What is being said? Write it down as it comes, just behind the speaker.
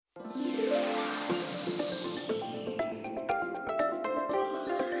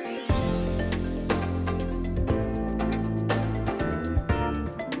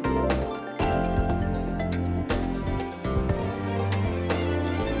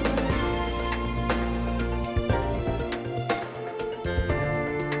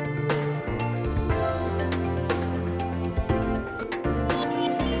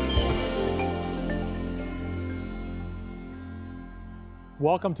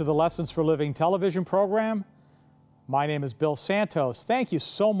Welcome to the Lessons for Living television program. My name is Bill Santos. Thank you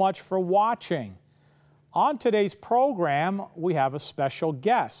so much for watching. On today's program, we have a special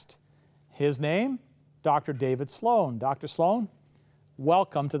guest. His name, Dr. David Sloan. Dr. Sloan,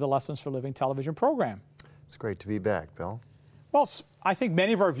 welcome to the Lessons for Living television program. It's great to be back, Bill. Well, I think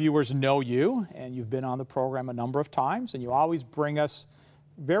many of our viewers know you, and you've been on the program a number of times, and you always bring us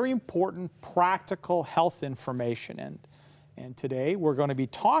very important, practical health information. And today we're going to be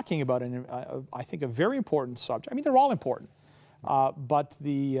talking about, I think, a very important subject. I mean, they're all important, but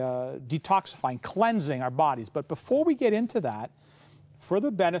the detoxifying, cleansing our bodies. But before we get into that, for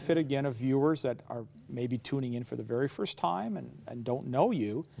the benefit, again, of viewers that are maybe tuning in for the very first time and don't know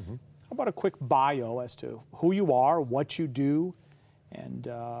you, how about a quick bio as to who you are, what you do, and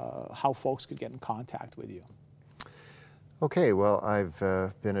how folks could get in contact with you? Okay, well, I've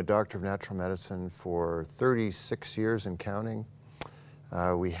been a doctor of natural medicine for 36 years and counting.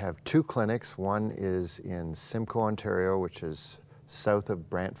 We have two clinics. One is in Simcoe, Ontario, which is south of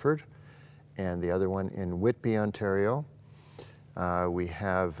Brantford, and the other one in Whitby, Ontario. We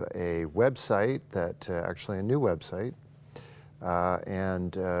have a website actually a new website,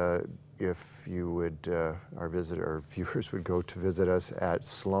 and if you would, our viewers would go to visit us at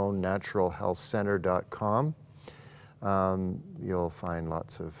sloannaturalhealthcenter.com. You'll find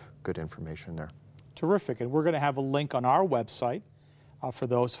lots of good information there. Terrific. And we're going to have a link on our website for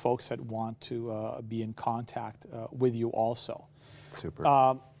those folks that want to be in contact with you also.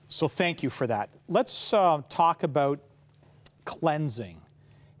 Super. So thank you for that. Let's talk about cleansing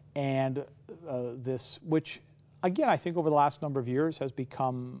and this, which, again, I think over the last number of years has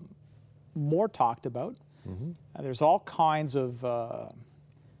become more talked about. There's all kinds of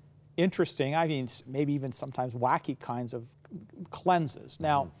interesting, I mean, maybe even sometimes wacky kinds of cleanses.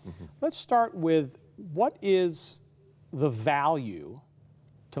 Now, let's start with what is the value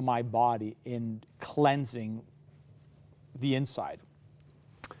to my body in cleansing the inside?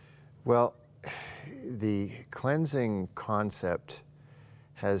 Well, the cleansing concept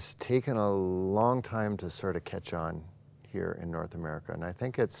has taken a long time to sort of catch on here in North America, and I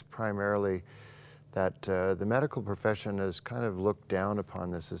think it's primarily that the medical profession has kind of looked down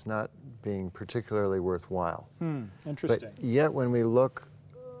upon this as not being particularly worthwhile. Interesting. But yet when we look,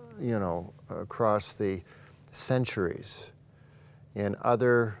 across the centuries in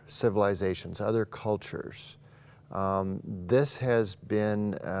other civilizations, other cultures, this has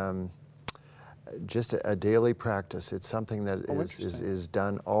been just a daily practice. It's something that is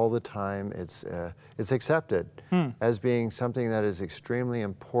done all the time. It's accepted as being something that is extremely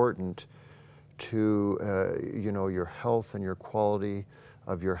important to your health and your quality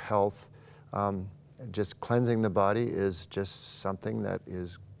of your health. Just cleansing the body is just something that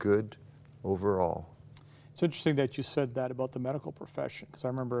is good overall. It's interesting that you said that about the medical profession, because I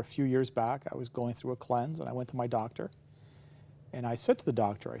remember a few years back I was going through a cleanse and I went to my doctor and I said to the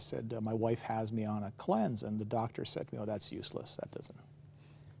doctor, I said, my wife has me on a cleanse, and the doctor said to me, oh, that's useless, that doesn't.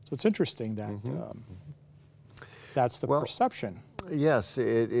 So it's interesting that that's the perception. Yes,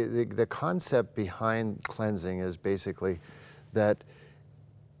 the concept behind cleansing is basically that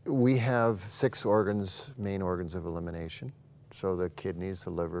we have 6 organs, main organs of elimination. So the kidneys,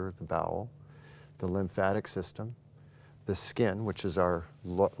 the liver, the bowel, the lymphatic system, the skin, which is our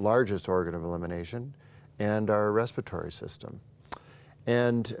largest organ of elimination, and our respiratory system.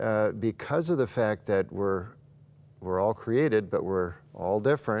 And because of the fact that we're all created, but we're all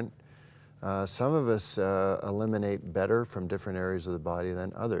different, some of us eliminate better from different areas of the body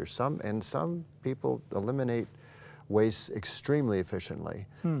than others. Some people eliminate waste extremely efficiently.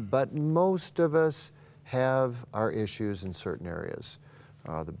 But most of us have our issues in certain areas,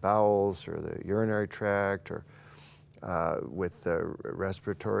 the bowels or the urinary tract, or with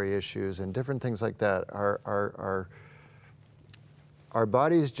respiratory issues and different things like that. Our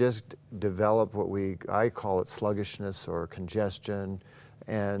bodies just develop what I call it sluggishness or congestion,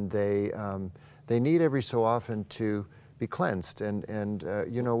 and they need every so often to be cleansed. And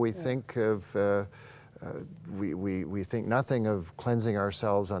we think of we think nothing of cleansing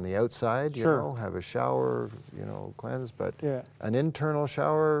ourselves on the outside. Have a shower, cleanse, but an internal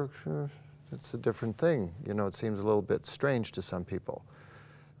shower, it's a different thing. It seems a little bit strange to some people.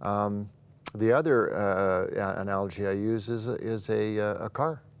 The other analogy I use is a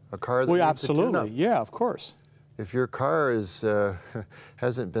car. A car that needs absolutely, a tune-up. Yeah, of course. If your car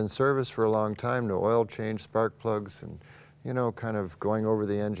hasn't been serviced for a long time, no oil change, spark plugs, and kind of going over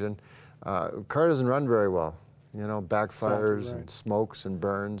the engine, car doesn't run very well. Backfires and smokes and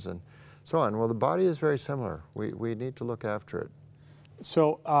burns and so on. Well, the body is very similar. We need to look after it.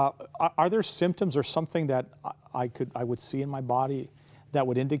 So, are there symptoms or something that I would see in my body that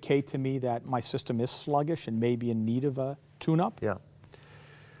would indicate to me that my system is sluggish and maybe in need of a tune-up? Yeah.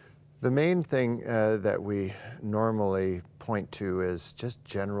 The main thing that we normally point to is just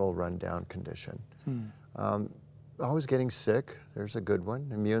general rundown condition. Always getting sick, there's a good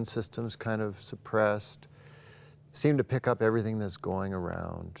one. Immune system's kind of suppressed. Seem to pick up everything that's going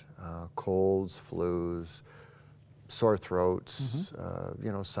around. Colds, flus, sore throats,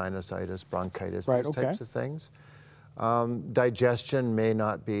 sinusitis, bronchitis, Right, these okay. types of things. Digestion may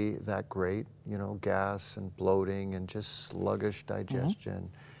not be that great, gas and bloating and just sluggish digestion.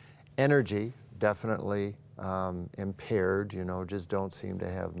 Energy, definitely impaired, just don't seem to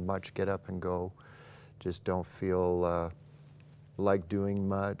have much get up and go. Just don't feel like doing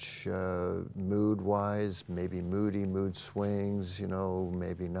much. Mood-wise, maybe moody, mood swings,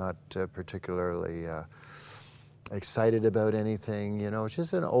 maybe not particularly excited about anything. It's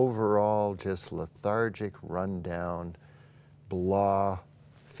just an overall just lethargic, rundown, blah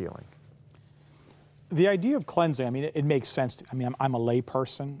feeling. The idea of cleansing, I mean, it makes sense. I'm a lay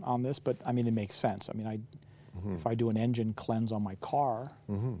person on this, but it makes sense. If I do an engine cleanse on my car,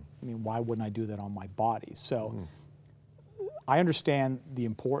 why wouldn't I do that on my body? So I understand the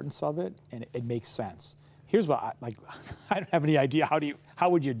importance of it, and it makes sense. Here's what I don't have any idea. How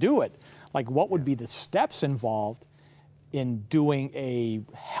would you do it? What would be the steps involved in doing a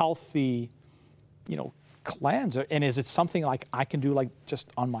healthy, cleanse? And is it something I can do just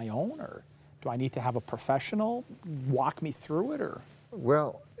on my own, or do I need to have a professional walk me through it, or?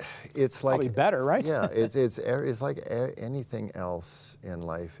 Well, it's like probably better, right? Yeah, it's like anything else in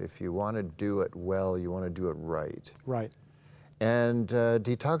life. If you want to do it well, you want to do it right. Right. And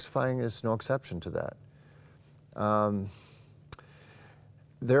detoxifying is no exception to that.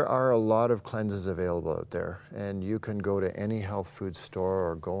 There are a lot of cleanses available out there, and you can go to any health food store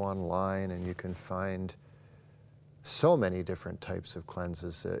or go online and you can find so many different types of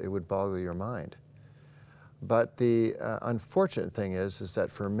cleanses, it would boggle your mind. But the unfortunate thing is that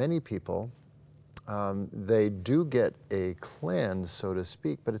for many people, they do get a cleanse, so to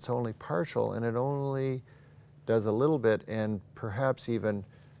speak, but it's only partial, and it only does a little bit and perhaps even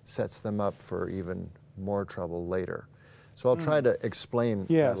sets them up for even more trouble later. So I'll try to explain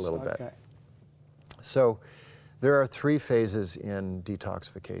that a little bit. So there are 3 phases in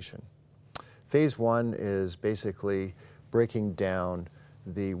detoxification. Phase 1 is basically breaking down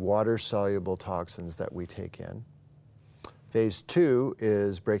the water-soluble toxins that we take in. Phase 2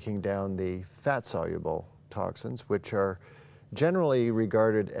 is breaking down the fat-soluble toxins, which are generally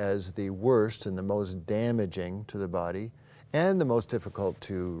regarded as the worst and the most damaging to the body and the most difficult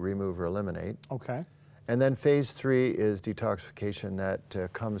to remove or eliminate. Okay. And then phase 3 is detoxification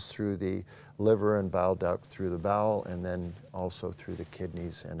that comes through the liver and bile duct through the bowel, and then also through the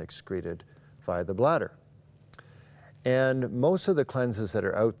kidneys and excreted via the bladder. And most of the cleanses that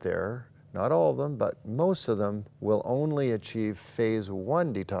are out there, not all of them, but most of them will only achieve phase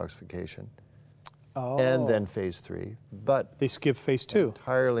 1 detoxification and then phase 3, but they skip phase 2.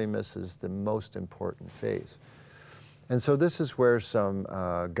 Entirely misses the most important phase. And so this is where some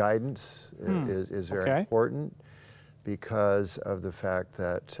guidance is very important, because of the fact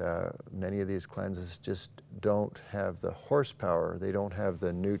that many of these cleanses just don't have the horsepower. They don't have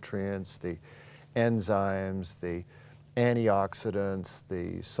the nutrients, the enzymes, the antioxidants,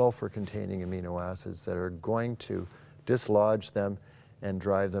 the sulfur-containing amino acids that are going to dislodge them and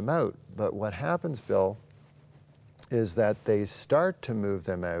drive them out. But what happens, Bill, is that they start to move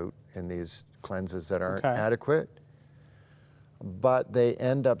them out in these cleanses that aren't adequate, but they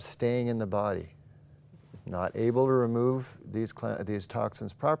end up staying in the body, not able to remove these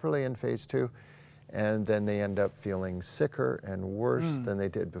toxins properly in phase 2, and then they end up feeling sicker and worse than they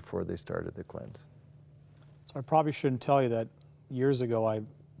did before they started the cleanse. So I probably shouldn't tell you that years ago I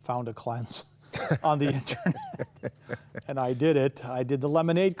found a cleanse on the internet, and I did it. I did the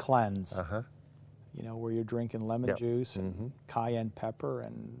lemonade cleanse, where you're drinking lemon juice and cayenne pepper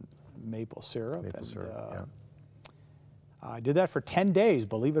and maple syrup. I did that for 10 days,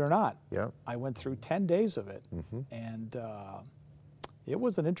 believe it or not. I went through 10 days of it, and it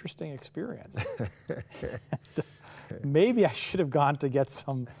was an interesting experience. Maybe I should have gone to get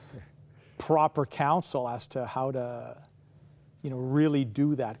some proper counsel as to how to, really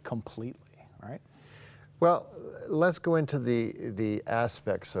do that completely, right? Well, let's go into the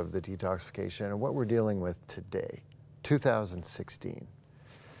aspects of the detoxification and what we're dealing with today, 2016.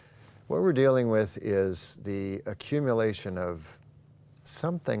 What we're dealing with is the accumulation of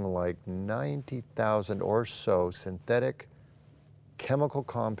something like 90,000 or so synthetic chemical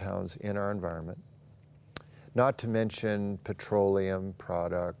compounds in our environment, not to mention petroleum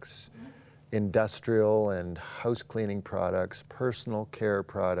products, industrial and house cleaning products, personal care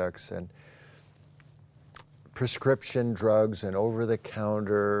products, and prescription drugs and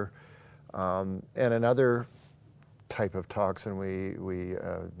over-the-counter, and another type of toxin we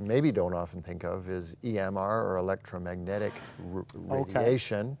maybe don't often think of is EMR, or electromagnetic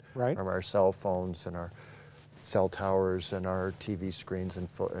radiation, Right. from our cell phones and our cell towers and our TV screens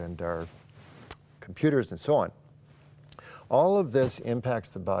and our computers and so on. All of this impacts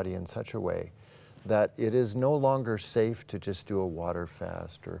the body in such a way that it is no longer safe to just do a water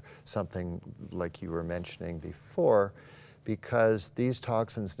fast or something like you were mentioning before, because these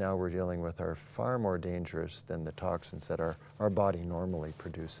toxins now we're dealing with are far more dangerous than the toxins that our body normally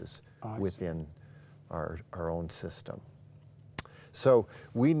produces within our own system. So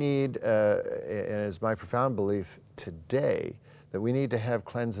we need, and it's my profound belief today, that we need to have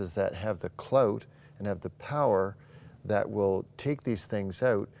cleanses that have the clout and have the power that will take these things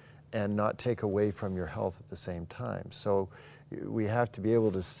out and not take away from your health at the same time. So we have to be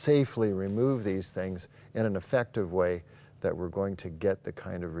able to safely remove these things in an effective way that we're going to get the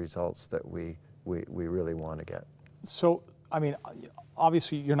kind of results that we really want to get. So, I mean,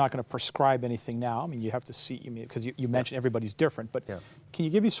 obviously you're not going to prescribe anything now. I mean, you have to see, because you mentioned everybody's different, but can you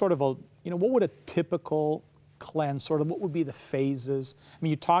give me sort of a, what would a typical cleanse, sort of what would be the phases? I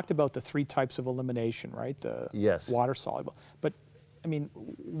mean, you talked about the 3 types of elimination, right? The water soluble. But I mean,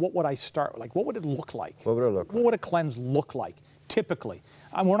 what would I start, like what would it look like? What would it look like? What would a cleanse look like, typically?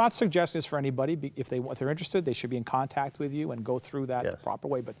 We're not suggesting this for anybody. If they're interested, they should be in contact with you and go through that the proper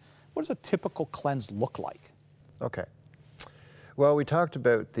way. But what does a typical cleanse look like? Okay. Well, we talked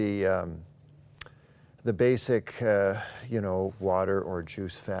about the basic, water or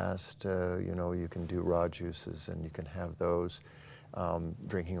juice fast. You can do raw juices and you can have those,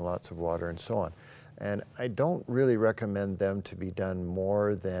 drinking lots of water and so on. And I don't really recommend them to be done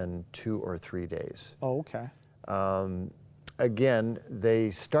more than 2 or 3 days. Oh, okay. Again, they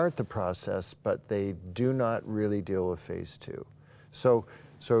start the process, but they do not really deal with phase 2. So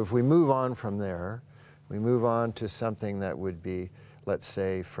if we move on from there, we move on to something that would be, let's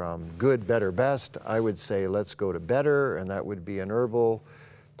say, from good, better, best. I would say let's go to better, and that would be an herbal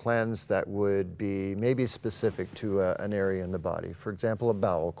cleanse that would be maybe specific to an area in the body. For example, a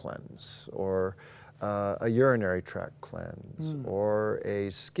bowel cleanse, or a urinary tract cleanse, or a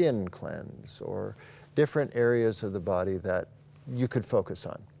skin cleanse, or different areas of the body that you could focus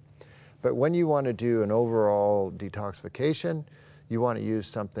on. But when you want to do an overall detoxification, you want to use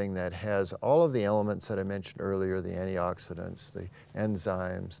something that has all of the elements that I mentioned earlier, the antioxidants, the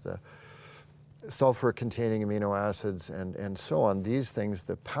enzymes, the sulfur-containing amino acids, and so on. These things,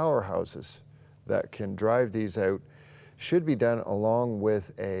 the powerhouses that can drive these out, should be done along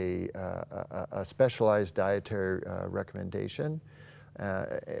with a specialized dietary recommendation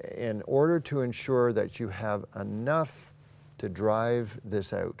in order to ensure that you have enough to drive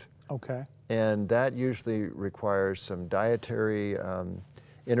this out. Okay. And that usually requires some dietary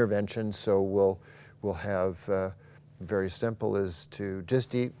intervention. So we'll have very simple is to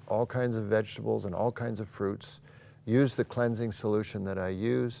just eat all kinds of vegetables and all kinds of fruits, use the cleansing solution that I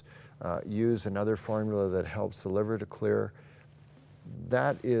use another formula that helps the liver to clear.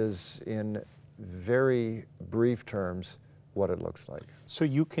 That is, in very brief terms, what it looks like. So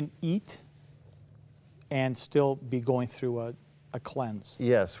you can eat and still be going through a cleanse?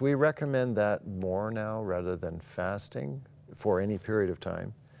 Yes, we recommend that more now rather than fasting for any period of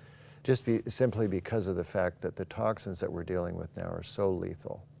time, simply because of the fact that the toxins that we're dealing with now are so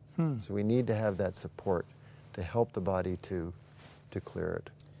lethal. So we need to have that support to help the body to clear it.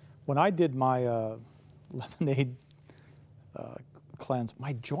 When I did my lemonade cleanse,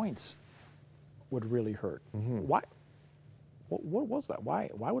 my joints would really hurt. Why? What was that? Why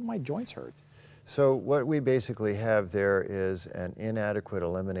would my joints hurt? So what we basically have there is an inadequate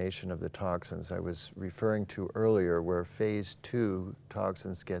elimination of the toxins I was referring to earlier, where phase 2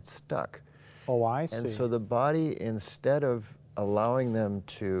 toxins get stuck. Oh, I see. And so the body, instead of allowing them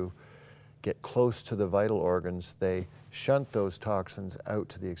to get close to the vital organs, they shunt those toxins out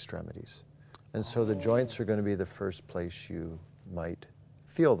to the extremities. And so the joints are going to be the first place you might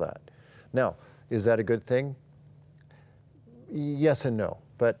feel that. Now, is that a good thing? Yes and no.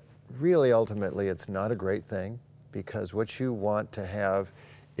 But really, ultimately, it's not a great thing, because what you want to have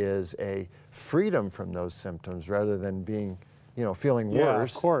is a freedom from those symptoms rather than being, feeling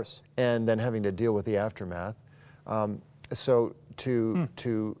worse. Of course. And then having to deal with the aftermath. So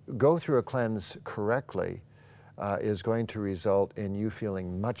to go through a cleanse correctly is going to result in you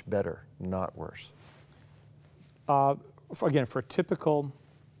feeling much better, not worse. Again, for a typical,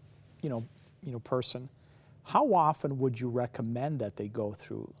 person, How often would you recommend that they go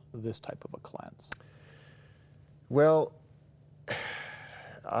through this type of a cleanse? Well,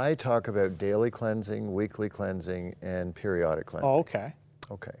 I talk about daily cleansing, weekly cleansing, and periodic cleansing. Oh, okay.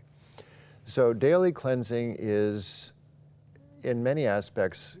 Okay. So daily cleansing is, in many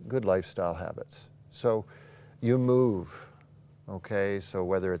aspects, good lifestyle habits. So you move, okay? So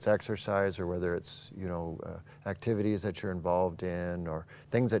whether it's exercise or whether it's, activities that you're involved in or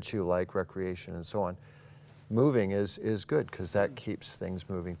things that you like, recreation and so on, moving is good because that keeps things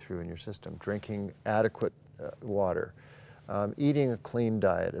moving through in your system. Drinking adequate water, eating a clean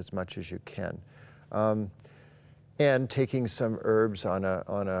diet as much as you can, and taking some herbs on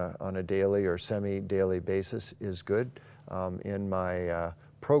a daily or semi-daily basis is good. In my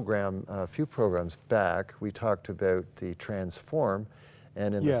program, a few programs back, we talked about the Transform,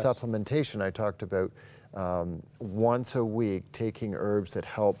 and in Yes. the supplementation, I talked about once a week taking herbs that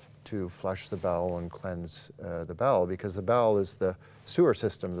help to flush the bowel and cleanse the bowel, because the bowel is the sewer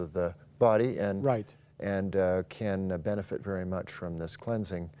system of the body, and Right. and can benefit very much from this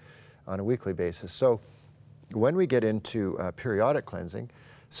cleansing on a weekly basis. So when we get into periodic cleansing,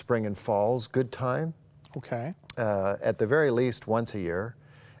 spring and fall's good time, Okay. at the very least once a year.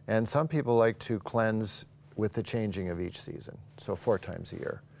 And some people like to cleanse with the changing of each season, so 4 times a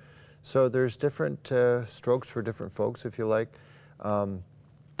year. So there's different strokes for different folks, if you like.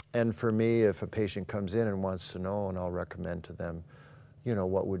 And for me, if a patient comes in and wants to know, and I'll recommend to them,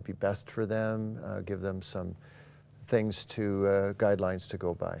 what would be best for them, give them some things to, guidelines to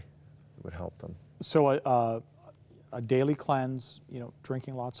go by that would help them. So a daily cleanse,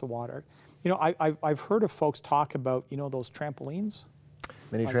 drinking lots of water. I've heard of folks talk about, those trampolines.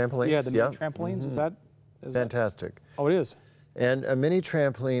 Mini trampolines? Yeah, the mini trampolines. Is that Fantastic. Oh, it is. And a mini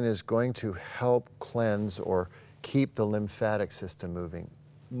trampoline is going to help cleanse or keep the lymphatic system moving.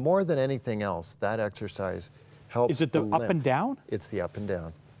 More than anything else, that exercise helps. Is it the up lymph. and down? It's the up and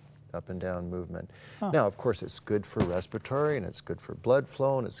down movement. Now, of course, it's good for respiratory and it's good for blood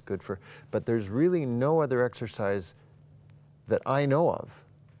flow and it's good for, but there's really no other exercise that I know of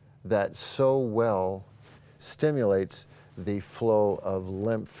that so well stimulates the flow of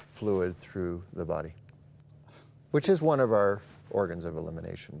lymph fluid through the body, which is one of our organs of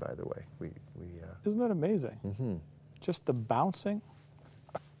elimination, by the way. Isn't that amazing? Mm-hmm. Just the bouncing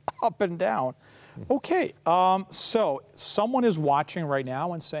up and down. Okay, so someone is watching right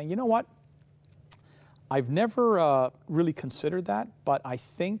now and saying, you know what? I've never really considered that, but I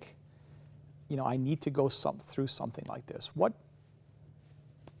think, I need to go through something like this. What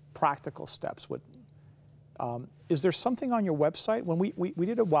practical steps would, is there something on your website? When we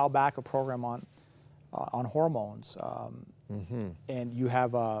did a while back a program on hormones, and you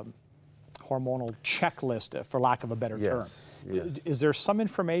have a hormonal checklist, for lack of a better term. Yes. Is there some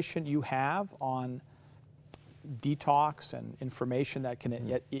information you have on detox and information that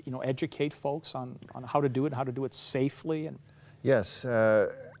can educate folks on how to do it, and how to do it safely? And Yes,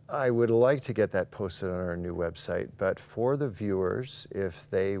 I would like to get that posted on our new website, but for the viewers, if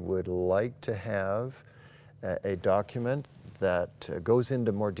they would like to have a document that goes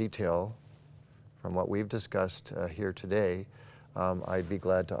into more detail from what we've discussed here today, I'd be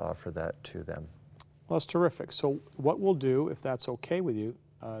glad to offer that to them. Well, that's terrific. So what we'll do, if that's okay with you,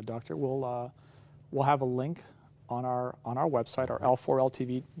 Doctor, we'll have a link on our website, our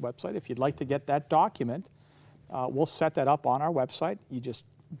L4LTV website. If you'd like to get that document, we'll set that up on our website. You just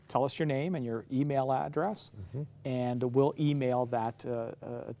tell us your name and your email address, and we'll email that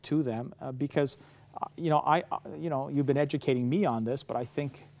to them because, you've been educating me on this, but I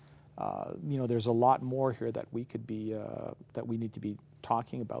think, there's a lot more here that we could be that we need to be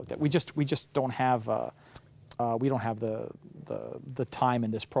talking about that we just don't have. We don't have the time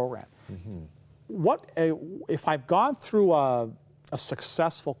in this program. What if I've gone through a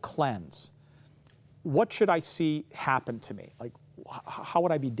successful cleanse? What should I see happen to me? Like, how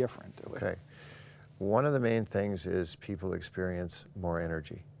would I be different? Okay. One of the main things is people experience more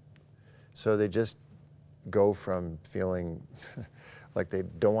energy. So they just go from feeling like they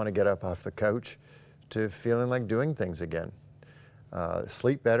don't want to get up off the couch to feeling like doing things again.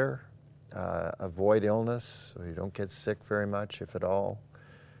 Sleep better, avoid illness so you don't get sick very much, if at all.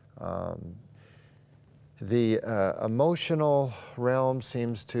 The emotional realm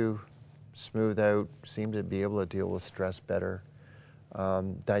seems to smooth out, seem to be able to deal with stress better.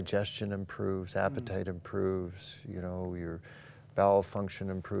 Digestion improves, appetite improves, your bowel function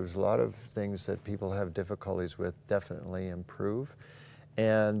improves. A lot of things that people have difficulties with definitely improve.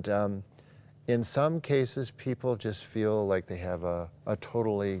 And in some cases, people just feel like they have a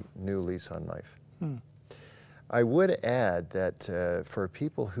totally new lease on life. I would add that for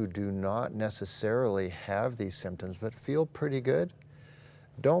people who do not necessarily have these symptoms but feel pretty good,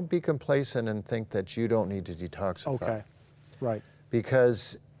 don't be complacent and think that you don't need to detoxify. Okay, right.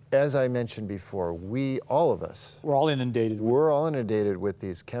 Because as I mentioned before, all of us, We're all inundated. we're all inundated with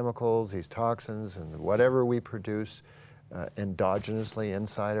these chemicals, these toxins, and whatever we produce endogenously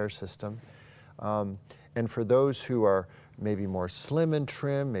inside our system. And for those who are maybe more slim and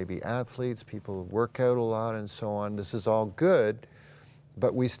trim, maybe athletes, people who work out a lot and so on, this is all good,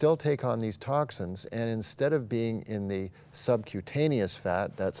 but we still take on these toxins, and instead of being in the subcutaneous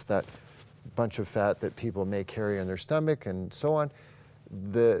fat, that's that bunch of fat that people may carry in their stomach and so on,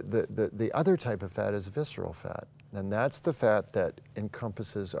 the other type of fat is visceral fat, and that's the fat that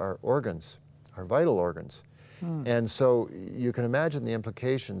encompasses our organs, our vital organs. And so you can imagine the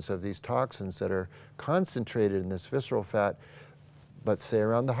implications of these toxins that are concentrated in this visceral fat, let's say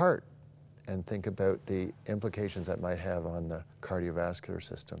around the heart, and think about the implications that might have on the cardiovascular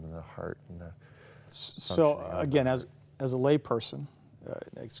system and the heart and the So functioning of again, the as a layperson,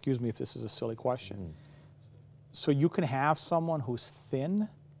 excuse me if this is a silly question. So you can have someone who's thin,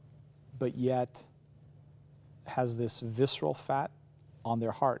 but yet has this visceral fat on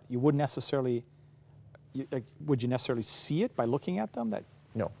their heart. You wouldn't necessarily, would you necessarily see it by looking at them? That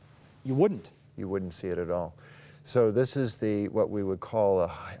No, you wouldn't. you wouldn't see it at all. So this is what we would call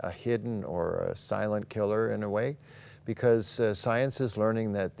a hidden or a silent killer in a way, because science is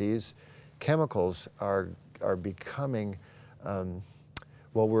learning that these chemicals are becoming,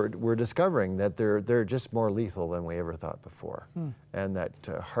 well, we're discovering that they're just more lethal than we ever thought before, and that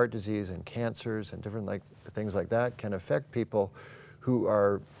heart disease and cancers and different things like that can affect people who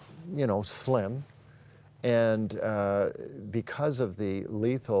are, slim, and because of the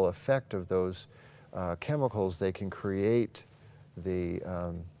lethal effect of those chemicals, they can create the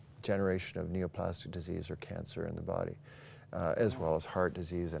generation of neoplastic disease or cancer in the body, as well as heart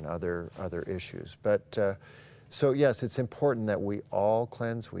disease and other issues. But so yes, it's important that we all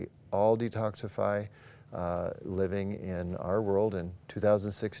cleanse, we all detoxify, living in our world in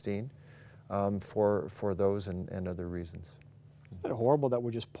 2016 for those and other reasons. Isn't it horrible that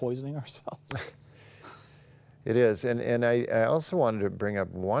we're just poisoning ourselves? It is, and I also wanted to bring up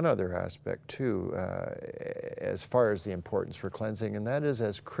one other aspect too, as far as the importance for cleansing, and that is,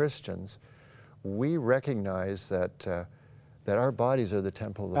 as Christians, we recognize that our bodies are the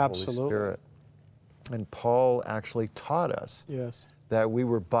temple of the Absolutely. Holy Spirit. And Paul actually taught us Yes. that we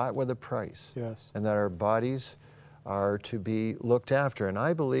were bought with a price, Yes. and that our bodies are to be looked after. And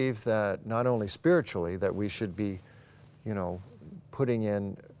I believe that not only spiritually, that we should be, putting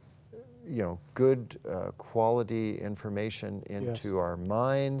in good quality information into our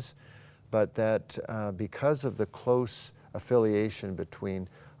minds, but that because of the close affiliation between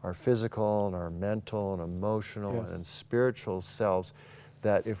our physical and our mental and emotional and spiritual selves,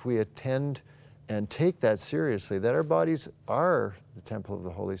 that if we attend and take that seriously, that our bodies are the temple of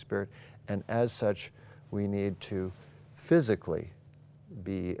the Holy Spirit, and as such, we need to physically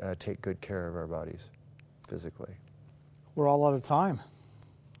take good care of our bodies, physically. We're all out of time.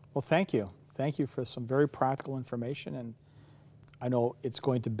 Well, thank you. Thank you for some very practical information, and I know it's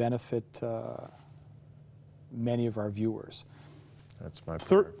going to benefit many of our viewers. That's my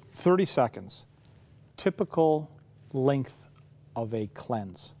prayer. 30 seconds. Typical length of a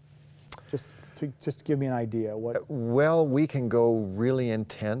cleanse. Just give me an idea. What? Well, we can go really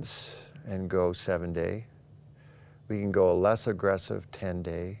intense and go 7-day. We can go less aggressive,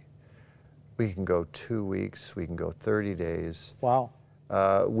 10-day. We can go 2 weeks. We can go 30 days. Wow.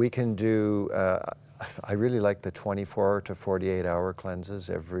 We can do, I really like the 24 to 48 hour cleanses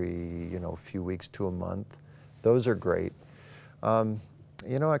every, few weeks to a month. Those are great. I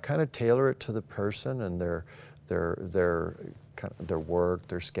kind of tailor it to the person and their work,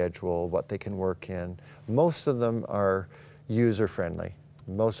 their schedule, what they can work in. Most of them are user-friendly.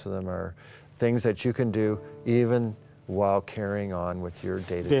 Most of them are things that you can do even while carrying on with your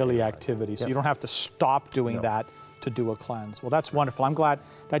daily activity. So you don't have to stop doing that to do a cleanse. Well, that's wonderful. I'm glad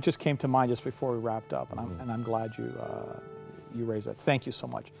that just came to mind just before we wrapped up, and I'm glad you raised that. Thank you so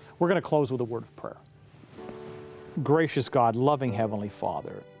much. We're going to close with a word of prayer. Gracious God, loving Heavenly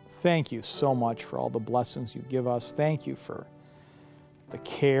Father, thank you so much for all the blessings you give us. Thank you for the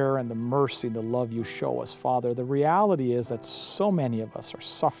care and the mercy, the love you show us, Father. The reality is that so many of us are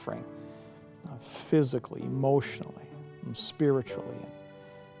suffering physically, emotionally, and spiritually.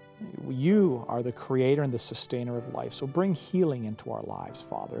 You are the creator and the sustainer of life, so bring healing into our lives,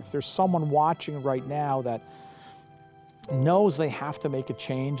 Father. If there's someone watching right now that knows they have to make a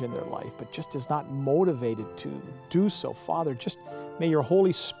change in their life, but just is not motivated to do so, Father, just may your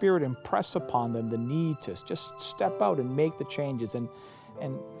Holy Spirit impress upon them the need to just step out and make the changes and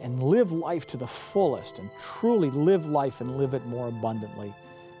live life to the fullest and truly live life and live it more abundantly,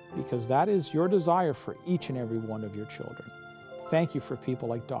 because that is your desire for each and every one of your children. Thank you for people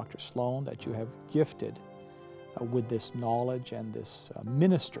like Dr. Sloan that you have gifted with this knowledge and this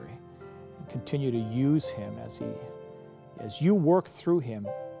ministry, and continue to use him as you work through him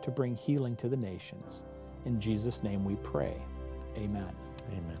to bring healing to the nations. In Jesus' name we pray. Amen.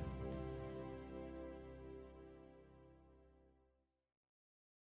 Amen.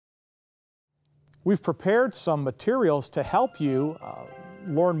 We've prepared some materials to help you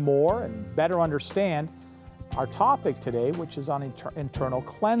learn more and better understand our topic today, which is on internal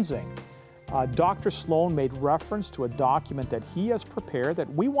cleansing. Dr. Sloan made reference to a document that he has prepared that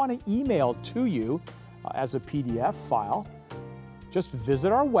we want to email to you as a PDF file. Just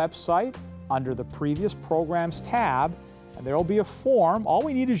visit our website under the Previous Programs tab, and there will be a form. All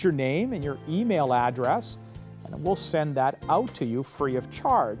we need is your name and your email address, and we'll send that out to you free of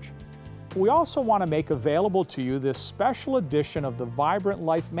charge. We also want to make available to you this special edition of the Vibrant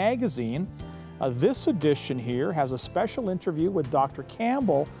Life magazine. This edition here has a special interview with Dr.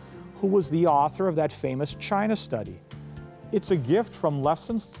 Campbell, who was the author of that famous China study. It's a gift from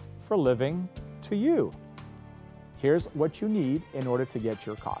Lessons for Living to you. Here's what you need in order to get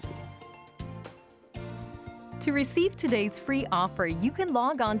your copy. To receive today's free offer, you can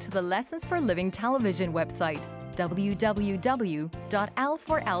log on to the Lessons for Living television website,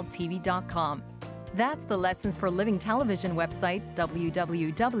 www.l4ltv.com. That's the Lessons for Living television website,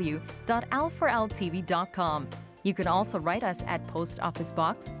 www.l4ltv.com. You can also write us at Post Office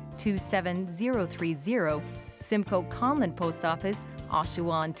Box 27030, Simcoe Conlin Post Office,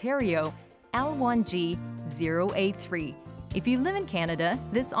 Oshawa, Ontario, L1G 083. If you live in Canada,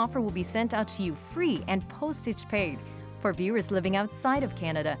 this offer will be sent out to you free and postage paid. For viewers living outside of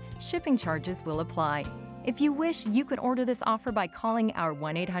Canada, shipping charges will apply. If you wish, you could order this offer by calling our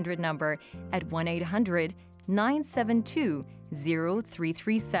 1-800 number at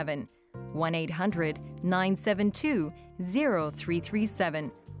 1-800-972-0337.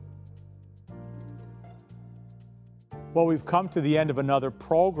 1-800-972-0337. Well, we've come to the end of another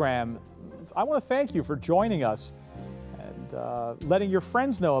program. I want to thank you for joining us and letting your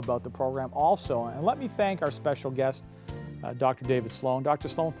friends know about the program also. And let me thank our special guest, Dr. David Sloan. Dr.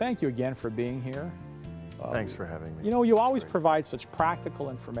 Sloan, thank you again for being here. Thanks for having me. You know, you always provide such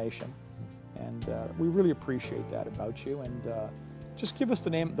practical information, and we really appreciate that about you. And just give us the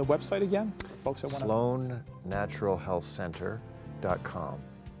name, the website again, folks. SloanNaturalHealthCenter.com.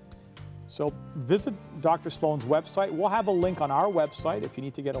 So visit Dr. Sloan's website. We'll have a link on our website if you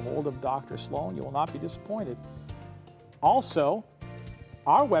need to get a hold of Dr. Sloan. You will not be disappointed. Also,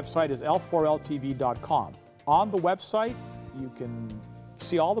 our website is l4ltv.com. On the website, you can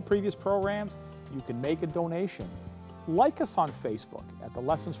see all the previous programs. You can make a donation. Like us on Facebook at the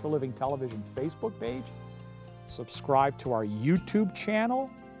Lessons for Living television Facebook page. Subscribe to our YouTube channel.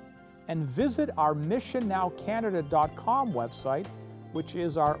 And visit our missionnowcanada.com website, which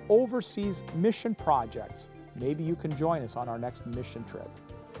is our overseas mission projects. Maybe you can join us on our next mission trip.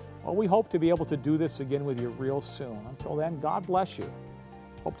 Well, we hope to be able to do this again with you real soon. Until then, God bless you.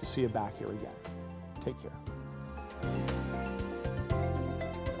 Hope to see you back here again. Take care.